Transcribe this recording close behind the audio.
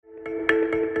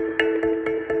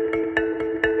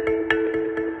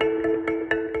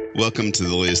Welcome to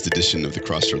the latest edition of the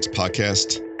Crossroads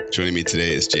podcast. Joining me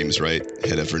today is James Wright,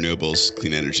 Head of Renewables,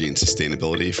 Clean Energy, and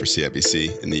Sustainability for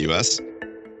CIBC in the U.S.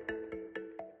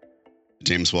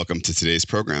 James, welcome to today's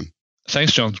program.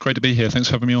 Thanks, John. Great to be here. Thanks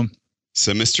for having me on.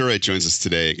 So Mr. Wright joins us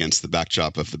today against the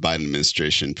backdrop of the Biden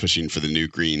administration pushing for the new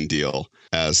Green Deal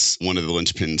as one of the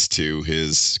linchpins to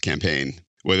his campaign.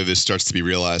 Whether this starts to be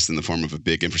realized in the form of a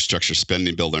big infrastructure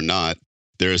spending bill or not,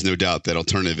 there is no doubt that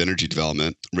alternative energy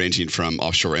development, ranging from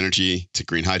offshore energy to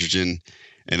green hydrogen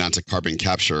and onto carbon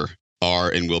capture, are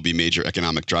and will be major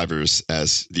economic drivers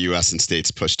as the U.S. and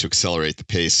states push to accelerate the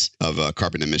pace of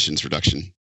carbon emissions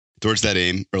reduction. Towards that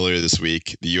aim, earlier this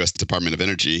week, the U.S. Department of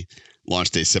Energy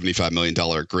launched a $75 million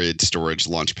grid storage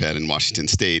launchpad in Washington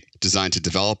state designed to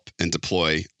develop and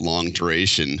deploy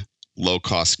long-duration,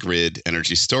 low-cost grid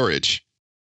energy storage.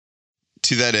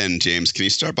 To that end, James, can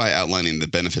you start by outlining the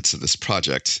benefits of this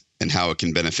project and how it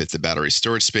can benefit the battery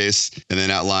storage space, and then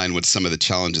outline what some of the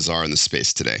challenges are in the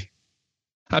space today?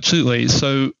 Absolutely.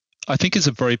 So I think it's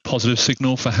a very positive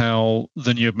signal for how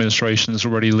the new administration is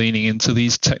already leaning into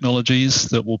these technologies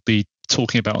that we'll be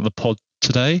talking about on the pod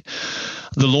today.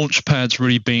 The Launchpad's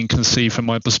really being conceived from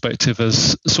my perspective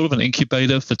as sort of an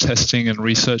incubator for testing and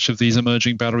research of these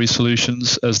emerging battery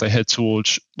solutions as they head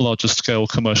towards larger scale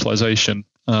commercialization.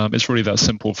 It's really that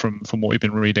simple from what we've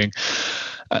been reading.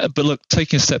 But look,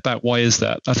 taking a step back, why is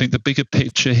that? I think the bigger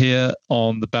picture here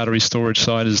on the battery storage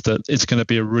side is that it's going to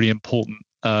be a really important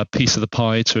piece of the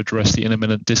pie to address the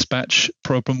intermittent dispatch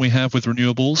problem we have with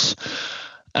renewables.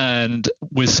 And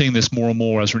we're seeing this more and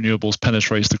more as renewables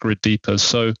penetrates the grid deeper.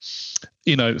 So,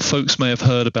 folks may have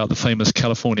heard about the famous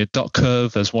California duck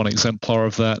curve as one exemplar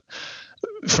of that.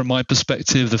 From my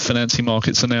perspective, the financing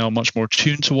markets are now much more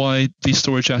attuned to why these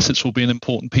storage assets will be an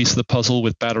important piece of the puzzle,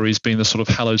 with batteries being the sort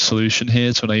of hallowed solution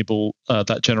here to enable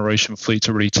that generation fleet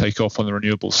to really take off on the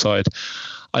renewable side.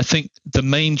 I think the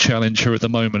main challenge here at the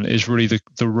moment is really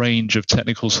the range of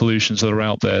technical solutions that are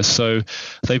out there. So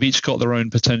they've each got their own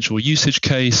potential usage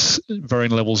case,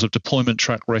 varying levels of deployment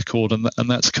track record, and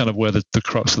that's kind of where the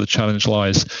crux of the challenge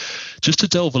lies. Just to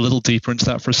delve a little deeper into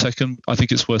that for a second, I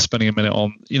think it's worth spending a minute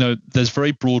on. There's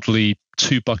very broadly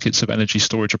two buckets of energy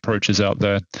storage approaches out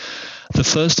there. The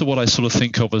first are what I sort of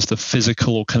think of as the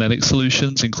physical or kinetic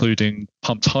solutions, including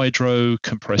pumped hydro,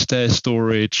 compressed air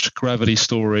storage, gravity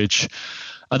storage.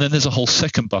 And then there's a whole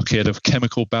second bucket of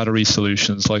chemical battery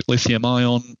solutions like lithium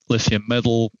ion, lithium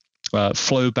metal,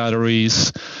 flow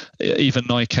batteries, even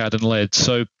NiCad and lead.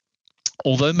 So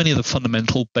although many of the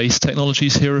fundamental base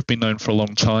technologies here have been known for a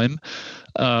long time,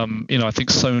 I think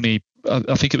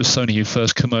it was Sony who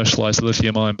first commercialized the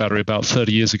lithium-ion battery about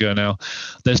 30 years ago now.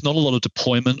 There's not a lot of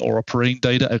deployment or operating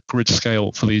data at grid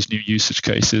scale for these new usage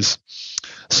cases.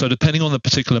 So depending on the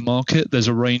particular market, there's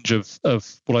a range of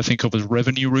what I think of as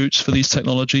revenue routes for these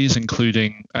technologies,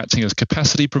 including acting as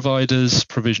capacity providers,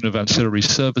 provision of ancillary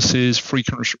services,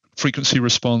 frequency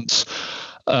response,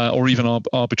 or even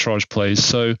arbitrage plays.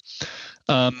 So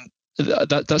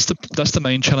that's the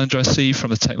main challenge I see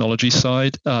from the technology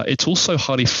side. It's also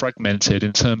highly fragmented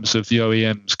in terms of the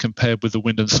OEMs compared with the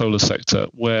wind and solar sector,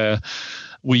 where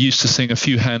we're used to seeing a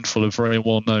few handful of very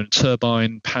well-known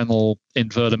turbine, panel,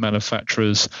 inverter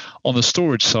manufacturers. On the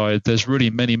storage side, there's really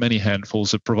many, many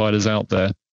handfuls of providers out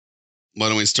there. Why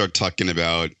don't we start talking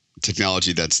about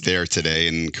technology that's there today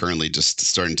and currently just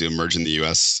starting to emerge in the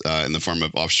U.S. In the form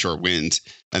of offshore wind.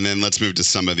 And then let's move to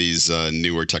some of these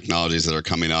newer technologies that are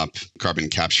coming up, carbon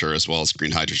capture as well as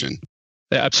green hydrogen.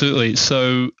 Yeah, absolutely.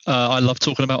 So I love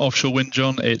talking about offshore wind,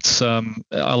 John. It's I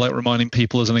like reminding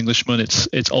people as an Englishman,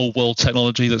 it's old world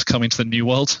technology that's coming to the new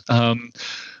world.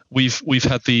 We've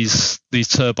had these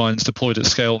turbines deployed at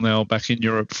scale now back in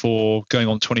Europe for going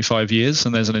on 25 years,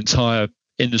 and there's an entire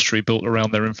industry built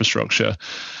around their infrastructure.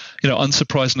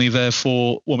 Unsurprisingly,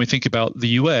 therefore, when we think about the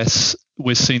US,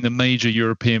 we're seeing the major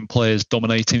European players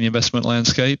dominating the investment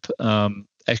landscape.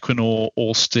 Equinor,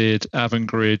 Ørsted,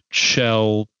 Avangrid,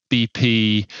 Shell,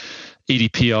 BP,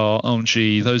 EDPR,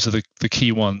 ENGIE, those are the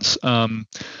key ones.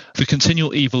 The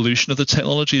continual evolution of the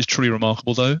technology is truly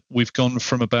remarkable, though. We've gone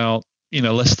from about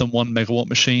less than 1 megawatt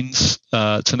machines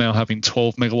to now having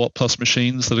 12 megawatt plus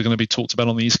machines that are going to be talked about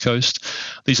on the East Coast.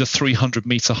 These are 300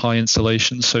 meter high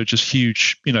installations, so just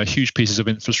huge pieces of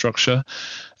infrastructure,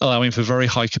 allowing for very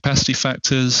high capacity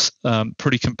factors,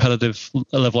 pretty competitive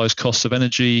levelized costs of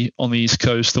energy on the East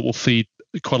Coast that will feed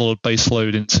quite a lot of base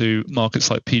load into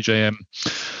markets like PJM.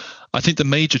 I think the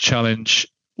major challenge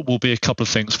will be a couple of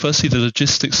things. Firstly, the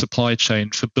logistics supply chain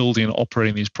for building and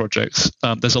operating these projects.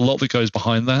 There's a lot that goes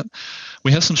behind that.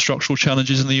 We have some structural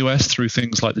challenges in the US through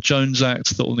things like the Jones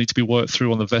Act that will need to be worked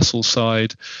through on the vessel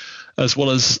side, as well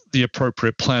as the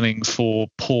appropriate planning for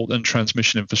port and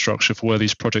transmission infrastructure for where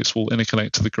these projects will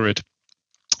interconnect to the grid.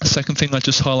 The second thing I'd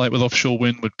just highlight with offshore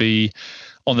wind would be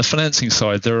on the financing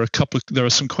side. There are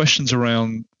some questions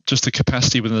around just the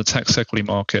capacity within the tax equity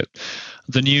market.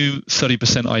 The new 30%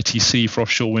 ITC for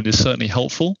offshore wind is certainly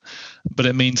helpful, but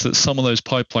it means that some of those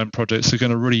pipeline projects are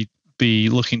going to really be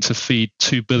looking to feed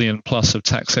 2 billion plus of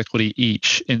tax equity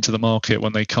each into the market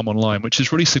when they come online, which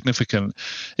is really significant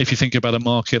if you think about a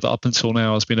market that up until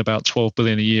now has been about 12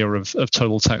 billion a year of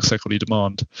total tax equity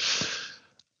demand.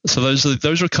 So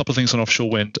those are a couple of things on offshore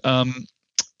wind.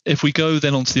 If we go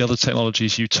then onto the other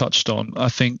technologies you touched on, I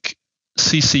think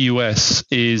CCUS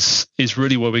is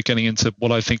really where we're getting into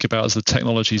what I think about as the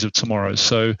technologies of tomorrow.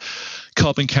 So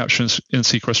carbon capture and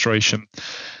sequestration.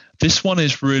 This one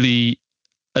is really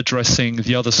addressing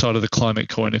the other side of the climate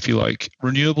coin, if you like.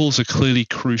 Renewables are clearly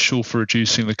crucial for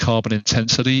reducing the carbon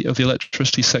intensity of the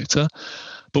electricity sector,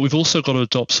 but we've also got to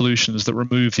adopt solutions that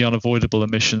remove the unavoidable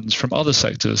emissions from other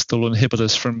sectors that will inhibit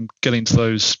us from getting to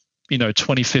those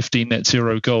 2050 net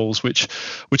zero goals, which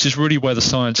is really where the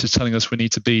science is telling us we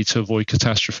need to be to avoid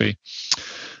catastrophe.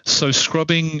 So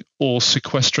scrubbing or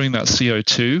sequestering that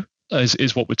CO2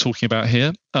 is what we're talking about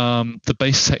here. The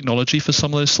base technology for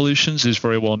some of those solutions is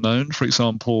very well known. For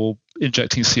example,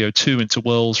 injecting CO2 into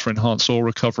wells for enhanced oil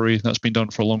recovery. That's been done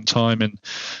for a long time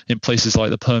in places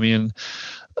like the Permian.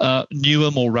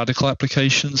 Newer, more radical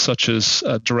applications such as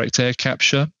direct air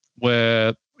capture,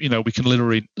 where we can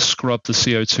literally scrub the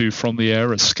CO2 from the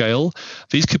air at scale.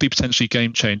 These could be potentially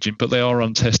game-changing, but they are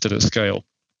untested at scale.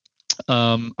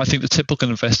 I think the typical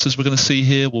investors we're going to see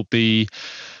here will be,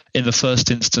 in the first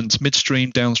instance,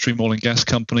 midstream, downstream oil and gas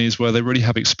companies where they really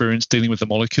have experience dealing with the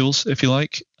molecules, if you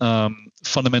like,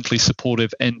 fundamentally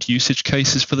supportive end usage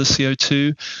cases for the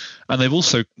CO2. And they've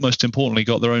also, most importantly,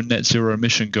 got their own net zero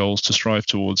emission goals to strive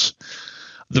towards.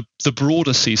 The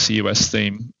broader CCUS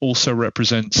theme also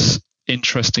represents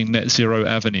interesting net zero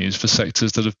avenues for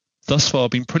sectors that have thus far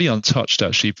been pretty untouched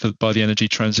actually by the energy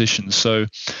transition. So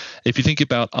if you think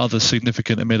about other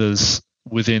significant emitters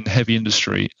within heavy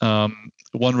industry,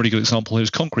 one really good example here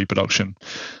is concrete production,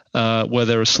 where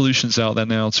there are solutions out there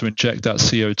now to inject that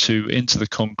CO2 into the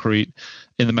concrete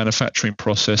in the manufacturing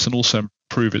process and also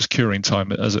improve its curing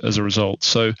time as a result.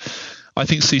 So I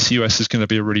think CCUS is going to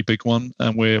be a really big one,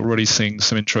 and we're already seeing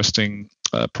some interesting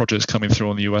projects coming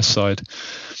through on the US side.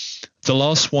 The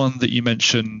last one that you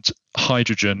mentioned,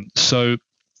 hydrogen. So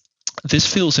this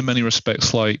feels in many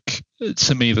respects like,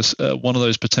 to me, this one of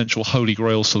those potential holy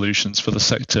grail solutions for the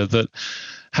sector that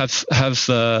have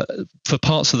for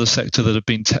parts of the sector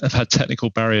that have had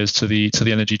technical barriers to the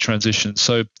energy transition.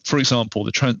 So, for example,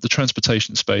 the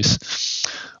transportation space.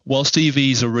 Whilst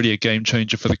EVs are really a game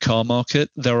changer for the car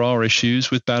market, there are issues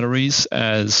with batteries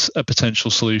as a potential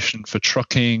solution for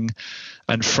trucking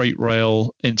and freight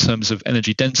rail in terms of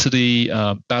energy density,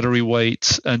 battery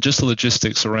weight, and just the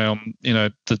logistics around,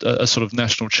 a sort of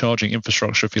national charging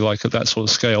infrastructure, if you like, at that sort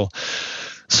of scale.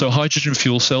 So hydrogen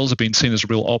fuel cells have been seen as a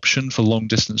real option for long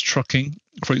distance trucking,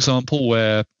 for example,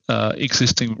 where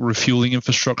existing refueling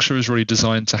infrastructure is really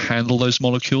designed to handle those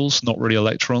molecules, not really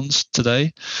electrons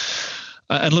today.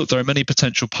 And look, there are many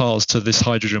potential paths to this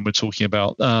hydrogen we're talking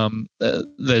about.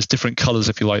 There's different colors,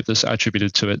 if you like, that's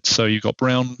attributed to it. So you've got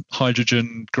brown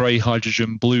hydrogen, gray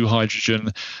hydrogen, blue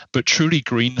hydrogen, but truly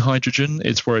green hydrogen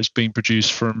is where it's being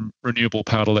produced from renewable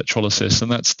powered electrolysis. And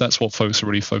that's what folks are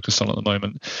really focused on at the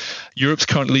moment. Europe's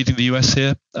currently leading the US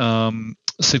here.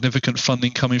 Significant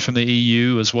funding coming from the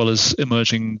EU, as well as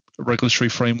emerging regulatory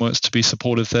frameworks to be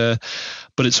supportive there.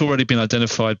 But it's already been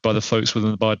identified by the folks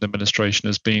within the Biden administration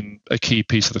as being a key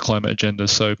piece of the climate agenda.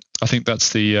 So I think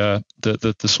that's the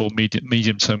sort of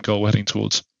medium-term goal we're heading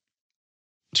towards.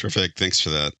 Terrific. Thanks for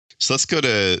that. So let's go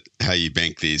to how you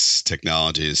bank these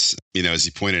technologies. As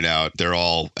you pointed out, they're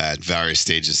all at various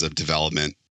stages of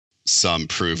development, some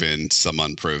proven, some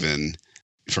unproven.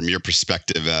 From your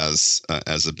perspective as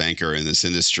a banker in this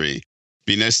industry,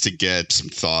 be nice to get some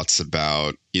thoughts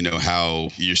about, how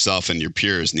yourself and your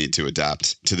peers need to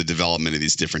adapt to the development of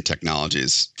these different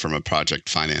technologies from a project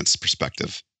finance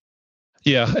perspective.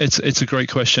 Yeah, it's a great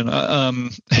question.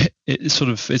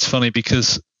 It's funny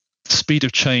because speed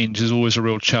of change is always a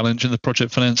real challenge in the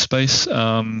project finance space.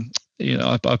 I've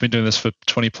been doing this for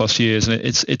 20 plus years, and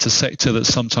it's a sector that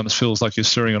sometimes feels like you're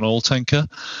steering an oil tanker.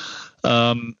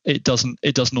 It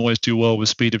doesn't always do well with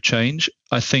speed of change.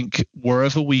 I think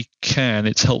wherever we can,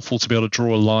 it's helpful to be able to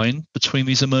draw a line between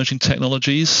these emerging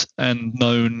technologies and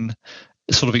known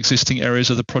sort of existing areas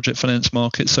of the project finance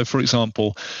market. So, for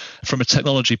example, from a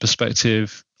technology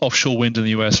perspective, offshore wind in the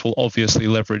US will obviously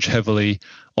leverage heavily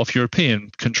off European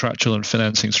contractual and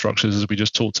financing structures, as we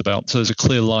just talked about. So there's a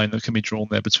clear line that can be drawn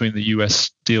there between the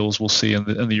US deals we'll see and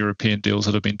the European deals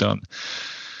that have been done.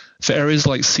 For areas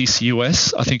like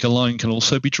CCUS, I think a line can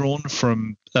also be drawn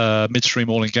from midstream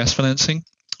oil and gas financing.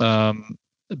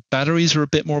 Batteries are a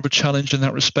bit more of a challenge in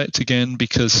that respect, again,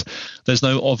 because there's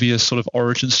no obvious sort of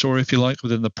origin story, if you like,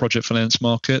 within the project finance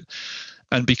market.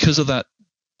 And because of that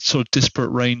sort of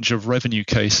disparate range of revenue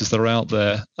cases that are out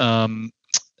there,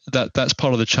 that's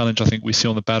part of the challenge I think we see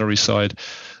on the battery side.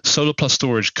 Solar plus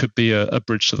storage could be a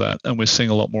bridge to that, and we're seeing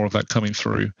a lot more of that coming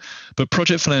through. But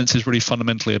project finance is really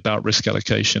fundamentally about risk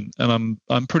allocation, and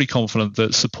I'm pretty confident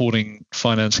that supporting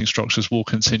financing structures will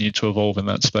continue to evolve in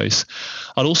that space.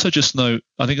 I'd also just note,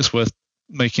 I think it's worth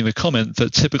making the comment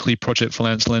that typically project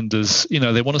finance lenders,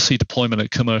 they want to see deployment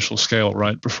at commercial scale,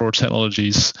 right, before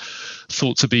technology's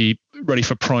thought to be ready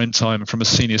for prime time from a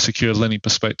senior secured lending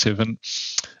perspective. And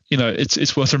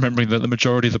it's worth remembering that the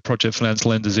majority of the project finance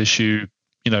lenders issue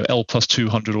L plus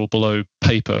 200 or below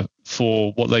paper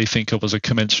for what they think of as a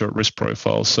commensurate risk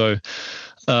profile. So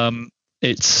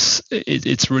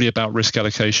it's really about risk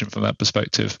allocation from that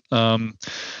perspective. And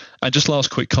just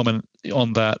last quick comment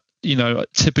on that,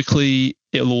 typically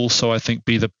it'll also, I think,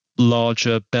 be the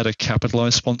larger, better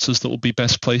capitalized sponsors that will be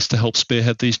best placed to help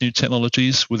spearhead these new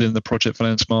technologies within the project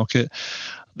finance market.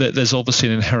 There's obviously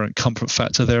an inherent comfort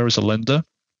factor there as a lender.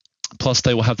 Plus,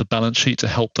 they will have the balance sheet to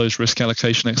help those risk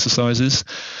allocation exercises.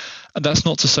 And that's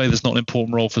not to say there's not an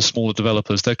important role for smaller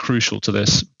developers. They're crucial to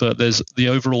this, but there's the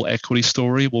overall equity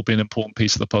story will be an important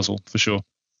piece of the puzzle for sure.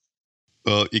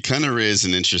 Well, you kind of raise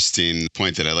an interesting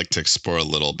point that I'd like to explore a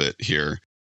little bit here.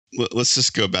 Let's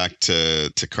just go back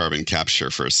to carbon capture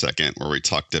for a second, where we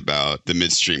talked about the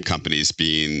midstream companies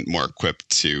being more equipped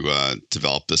to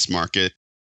develop this market.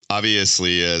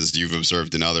 Obviously, as you've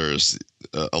observed in others,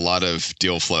 a lot of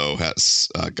deal flow has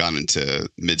gone into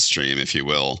midstream, if you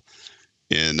will,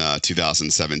 in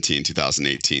 2017,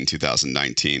 2018,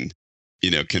 2019.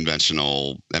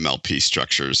 Conventional MLP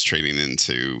structures trading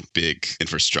into big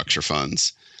infrastructure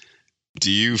funds. Do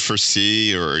you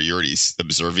foresee, or are you already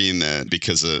observing that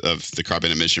because of the carbon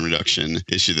emission reduction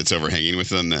issue that's overhanging with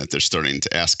them, that they're starting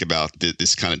to ask about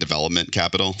this kind of development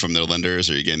capital from their lenders?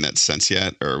 Are you getting that sense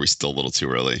yet, or are we still a little too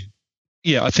early?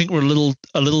 Yeah, I think we're a little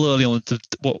early on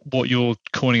what you're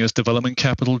coining as development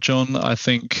capital, John. I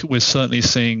think we're certainly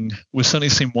seeing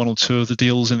one or two of the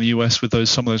deals in the US with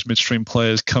some of those midstream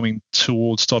players coming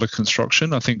towards start of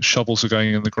construction. I think shovels are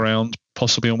going in the ground,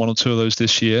 possibly on one or two of those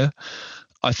this year.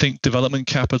 I think development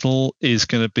capital is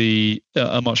going to be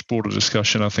a much broader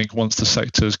discussion, I think, once the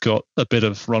sector's got a bit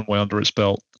of runway under its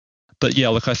belt. But yeah,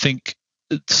 look, I think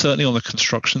certainly on the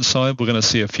construction side, we're going to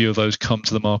see a few of those come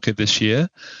to the market this year.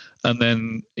 And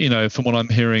then, from what I'm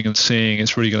hearing and seeing,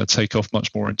 it's really going to take off much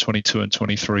more in 22 and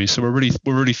 23. So we're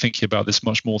really thinking about this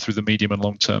much more through the medium and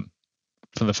long term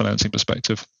from the financing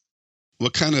perspective.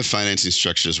 What kind of financing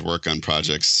structures work on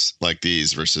projects like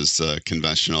these versus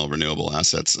conventional renewable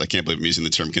assets? I can't believe I'm using the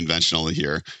term conventional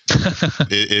here.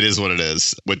 It is what it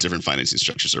is. What different financing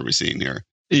structures are we seeing here?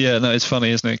 Yeah, no, it's funny,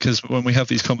 isn't it? Because when we have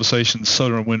these conversations,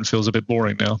 solar and wind feels a bit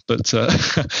boring now. But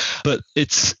but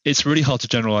it's really hard to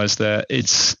generalize there.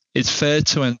 It's fair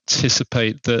to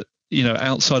anticipate that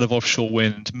outside of offshore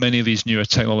wind, many of these newer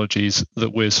technologies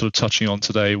that we're sort of touching on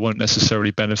today won't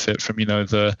necessarily benefit from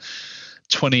the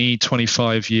 20,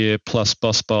 25 year plus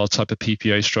busbar type of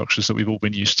PPA structures that we've all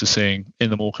been used to seeing in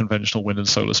the more conventional wind and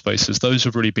solar spaces. Those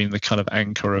have really been the kind of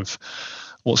anchor of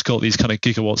what's got these kind of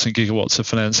gigawatts and gigawatts of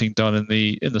financing done in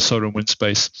the solar and wind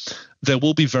space. There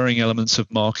will be varying elements of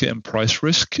market and price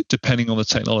risk depending on the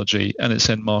technology and its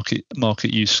end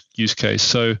market use case.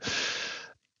 So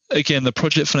again, the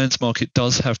project finance market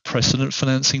does have precedent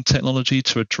financing technology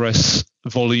to address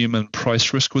volume and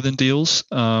price risk within deals.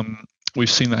 We've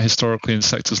seen that historically in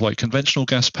sectors like conventional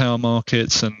gas power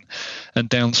markets and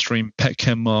downstream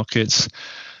petchem markets.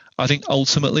 I think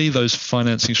ultimately those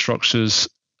financing structures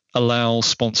allow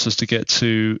sponsors to get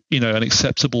to an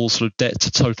acceptable sort of debt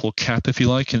to total cap, if you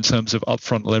like, in terms of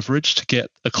upfront leverage to get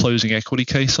a closing equity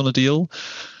case on a deal,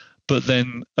 but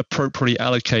then appropriately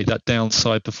allocate that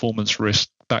downside performance risk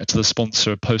back to the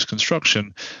sponsor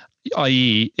post-construction,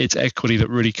 i.e. it's equity that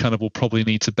really kind of will probably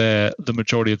need to bear the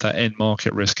majority of that end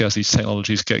market risk as these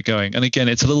technologies get going. And again,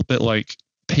 it's a little bit like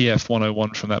PF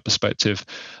 101 from that perspective.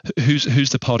 Who's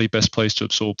the party best placed to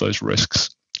absorb those risks?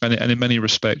 And in many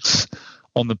respects,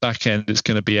 on the back end, it's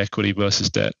going to be equity versus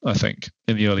debt, I think,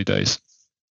 in the early days.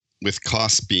 With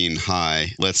costs being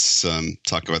high, let's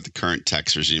talk about the current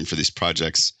tax regime for these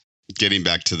projects. Getting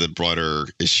back to the broader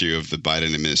issue of the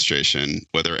Biden administration,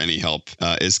 whether any help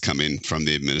is coming from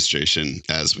the administration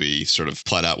as we sort of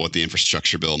plot out what the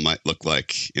infrastructure bill might look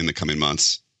like in the coming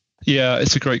months. Yeah,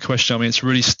 it's a great question. I mean, it's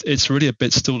really a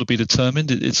bit still to be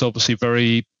determined. It's obviously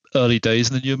very early days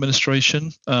in the new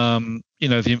administration. The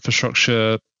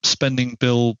infrastructure spending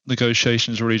bill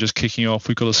negotiations are really just kicking off.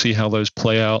 We've got to see how those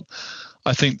play out.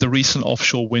 I think the recent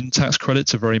offshore wind tax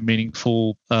credits are very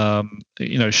meaningful, shot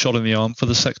in the arm for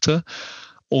the sector.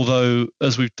 Although,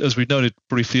 as we noted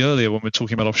briefly earlier when we're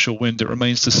talking about offshore wind, it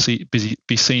remains to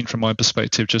be seen from my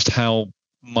perspective just how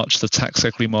much the tax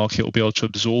equity market will be able to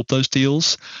absorb those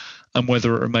deals, and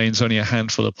whether it remains only a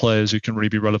handful of players who can really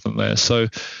be relevant there. So,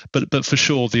 but for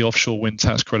sure, the offshore wind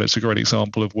tax credits are a great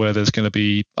example of where there's going to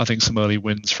be, I think, some early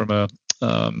wins from a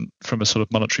sort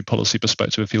of monetary policy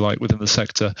perspective, if you like, within the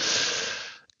sector.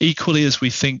 Equally, as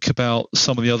we think about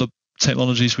some of the other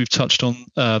technologies we've touched on,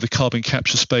 the carbon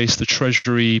capture space, the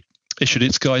Treasury issued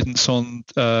its guidance on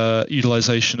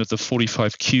utilization of the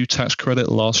 45Q tax credit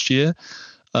last year,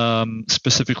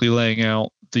 specifically laying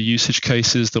out the usage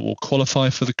cases that will qualify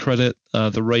for the credit,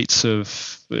 the rates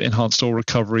of enhanced oil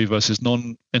recovery versus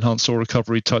non-enhanced oil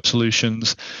recovery type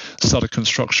solutions, starter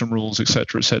construction rules, et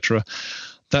cetera.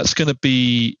 That's going to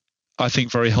be, I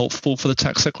think, very helpful for the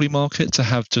tax equity market to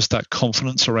have just that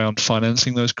confidence around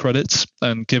financing those credits,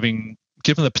 and given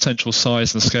the potential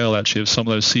size and scale actually of some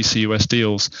of those CCUS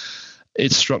deals,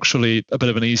 it's structurally a bit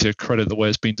of an easier credit the way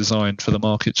it's been designed for the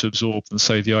market to absorb than,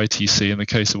 say, the ITC in the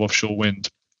case of offshore wind.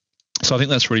 So I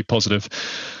think that's really positive.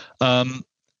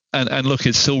 And look,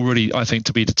 it's still really, I think,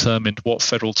 to be determined what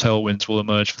federal tailwinds will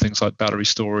emerge for things like battery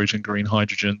storage and green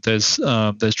hydrogen. There's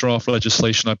draft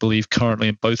legislation, I believe, currently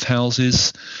in both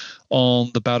houses on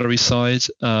the battery side,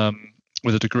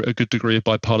 with a good degree of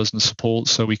bipartisan support.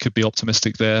 So we could be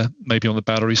optimistic there, maybe on the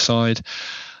battery side.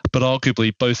 But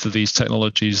arguably, both of these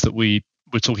technologies that we're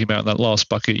talking about in that last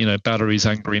bucket, batteries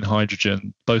and green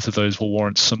hydrogen, both of those will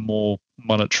warrant some more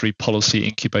monetary policy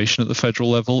incubation at the federal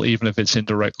level, even if it's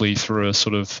indirectly through a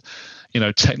sort of,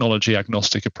 technology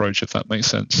agnostic approach, if that makes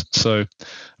sense. So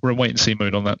we're in wait and see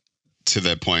mood on that. To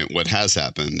that point, what has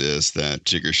happened is that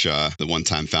Jigar Shah, the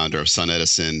one-time founder of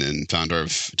SunEdison and founder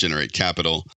of Generate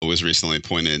Capital, was recently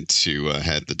appointed to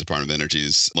head the Department of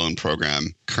Energy's loan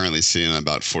program, currently sitting on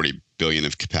about $40 billion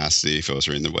of capacity, if I was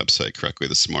reading their website correctly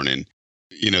this morning.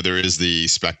 There is the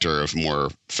specter of more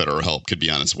federal help could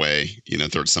be on its way,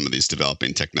 towards some of these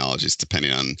developing technologies,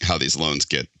 depending on how these loans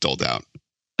get doled out.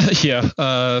 Yeah,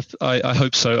 I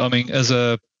hope so. I mean, as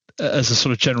a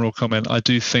sort of general comment, I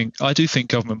do think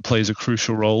government plays a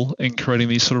crucial role in creating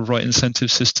these sort of right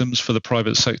incentive systems for the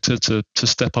private sector to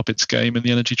step up its game in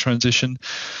the energy transition.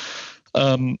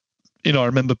 I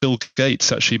remember Bill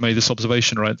Gates actually made this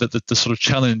observation, right, that the sort of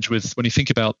challenge with, when you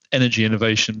think about energy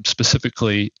innovation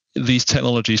specifically, these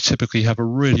technologies typically have a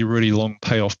really, really long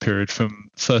payoff period from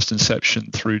first inception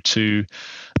through to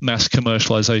mass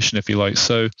commercialization, if you like.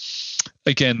 So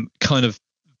again, kind of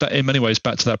in many ways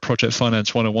back to that Project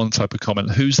Finance 101 type of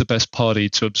comment, who's the best party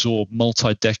to absorb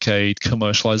multi-decade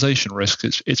commercialization risk?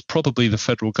 It's probably the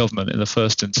federal government in the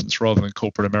first instance rather than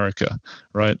corporate America,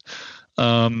 right?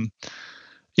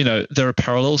 There are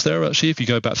parallels there, actually, if you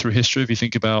go back through history, if you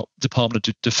think about Department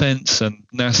of Defense and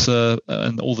NASA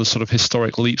and all the sort of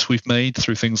historic leaps we've made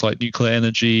through things like nuclear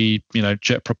energy,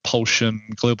 jet propulsion,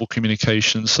 global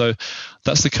communications. So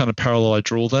that's the kind of parallel I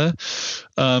draw there.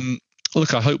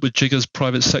 Look, I hope with Jigar's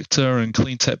private sector and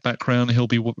clean tech background, he'll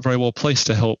be very well placed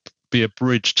to help be a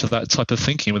bridge to that type of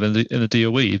thinking within the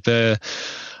DOE.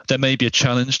 There may be a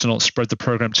challenge to not spread the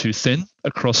program too thin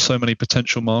across so many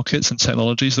potential markets and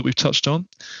technologies that we've touched on,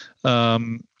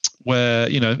 where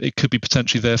it could be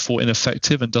potentially therefore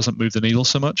ineffective and doesn't move the needle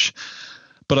so much.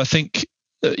 But I think,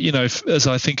 as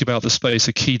I think about the space,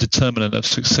 a key determinant of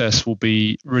success will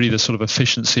be really the sort of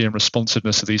efficiency and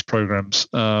responsiveness of these programs.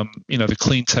 The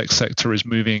clean tech sector is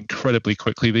moving incredibly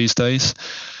quickly these days.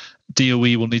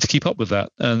 DOE will need to keep up with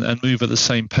that and move at the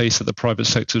same pace that the private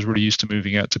sector is really used to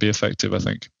moving at to be effective, I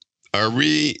think. Are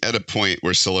we at a point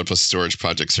where solar plus storage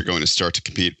projects are going to start to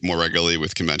compete more regularly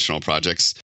with conventional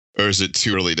projects? Or is it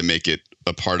too early to make it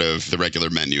a part of the regular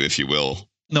menu, if you will?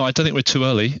 No, I don't think we're too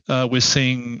early. We're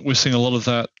seeing a lot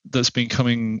of that's been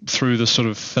coming through the sort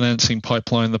of financing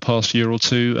pipeline the past year or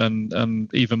two, and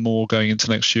even more going into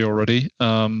next year already.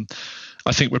 I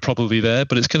think we're probably there,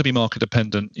 but it's going to be market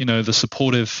dependent. The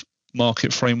supportive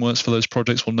market frameworks for those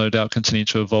projects will no doubt continue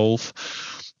to evolve.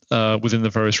 within the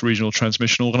various regional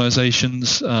transmission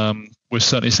organizations. We're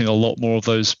certainly seeing a lot more of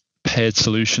those paired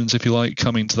solutions, if you like,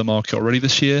 coming to the market already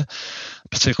this year,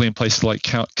 particularly in places like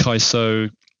CAISO,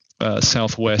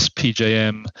 Southwest,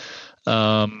 PJM.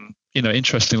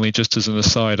 Interestingly, just as an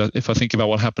aside, if I think about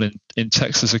what happened in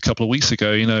Texas a couple of weeks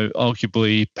ago,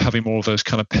 arguably having more of those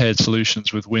kind of paired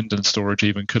solutions with wind and storage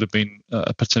even could have been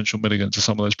a potential mitigant to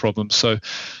some of those problems. So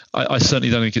I certainly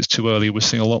don't think it's too early. We're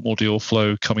seeing a lot more deal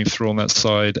flow coming through on that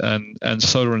side, and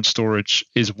solar and storage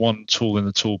is one tool in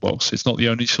the toolbox. It's not the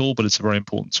only tool, but it's a very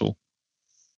important tool.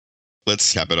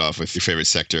 Let's cap it off with your favorite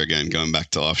sector again, going back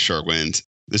to offshore wind.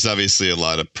 There's obviously a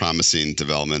lot of promising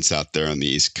developments out there on the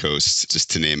East Coast, just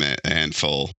to name a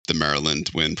handful, the Maryland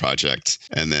Wind Project,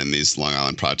 and then these Long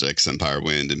Island projects, Empire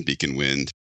Wind and Beacon Wind.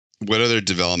 What other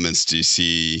developments do you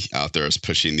see out there as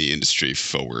pushing the industry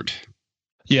forward?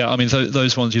 Yeah, I mean,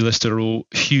 those ones you listed are all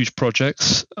huge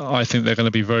projects. I think they're going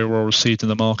to be very well received in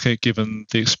the market, given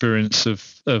the experience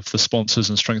of the sponsors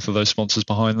and strength of those sponsors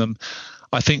behind them.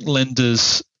 I think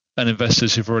lenders and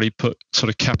investors who've already put sort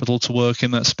of capital to work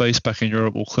in that space back in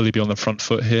Europe will clearly be on the front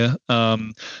foot here. But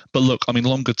look, I mean,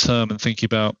 longer term, and thinking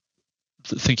about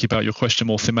your question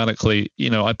more thematically,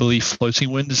 I believe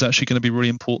floating wind is actually going to be really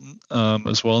important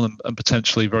as well, and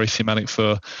potentially very thematic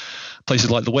for places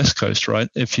like the West Coast, right?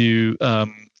 If you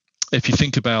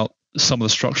think about some of the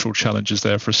structural challenges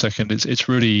there for a second, it's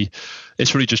really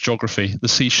just geography. The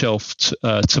sea shelf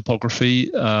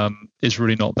topography is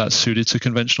really not that suited to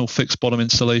conventional fixed bottom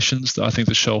installations. I think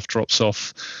the shelf drops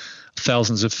off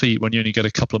thousands of feet when you only get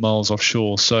a couple of miles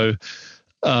offshore. So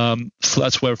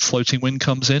that's where floating wind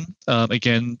comes in.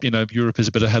 Again, Europe is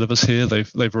a bit ahead of us here.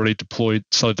 They've already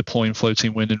started deploying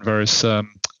floating wind in various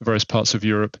parts of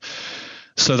Europe.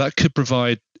 So that could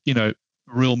provide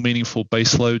real meaningful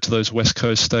base load to those West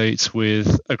Coast states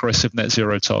with aggressive net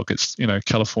zero targets,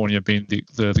 California being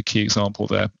the key example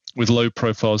there, with load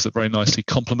profiles that very nicely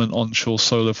complement onshore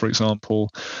solar, for example.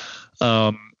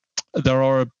 There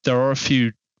are a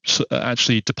few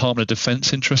actually Department of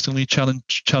Defense, interestingly,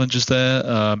 challenges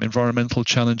there, environmental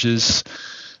challenges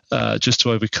just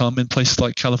to overcome in places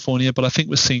like California. But I think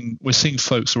we're seeing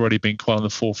folks already being quite on the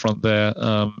forefront there.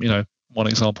 One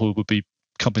example would be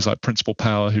companies like Principal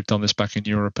Power, who've done this back in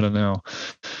Europe and are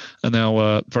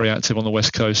now very active on the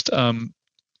West Coast.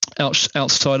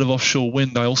 Outside of offshore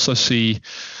wind, I also see,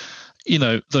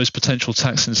 those potential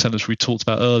tax incentives we talked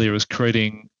about earlier as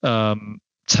creating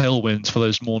tailwinds for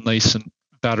those more nascent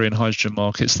battery and hydrogen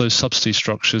markets. Those subsidy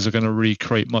structures are going to really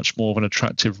create much more of an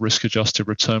attractive risk-adjusted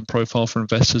return profile for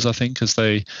investors, I think, as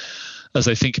they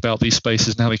think about these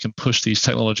spaces and how they can push these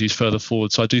technologies further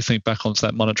forward. So I do think, back onto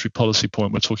that monetary policy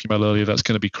point we're talking about earlier, that's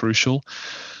going to be crucial.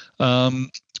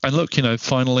 And look,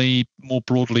 finally, more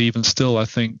broadly even still, I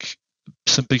think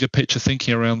some bigger picture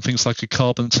thinking around things like a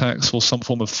carbon tax or some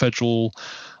form of federal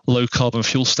low carbon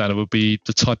fuel standard would be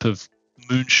the type of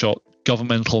moonshot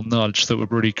governmental nudge that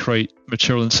would really create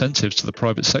material incentives to the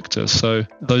private sector. So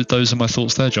those are my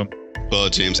thoughts there, John. Well,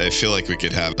 James, I feel like we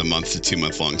could have a 1 to 2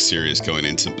 month long series going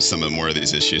into some of more of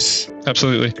these issues.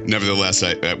 Absolutely. Nevertheless,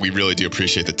 we really do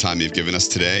appreciate the time you've given us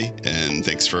today, and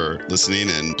thanks for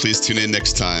listening. And please tune in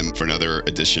next time for another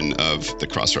edition of the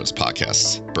Crossroads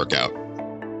Podcast. Burke out.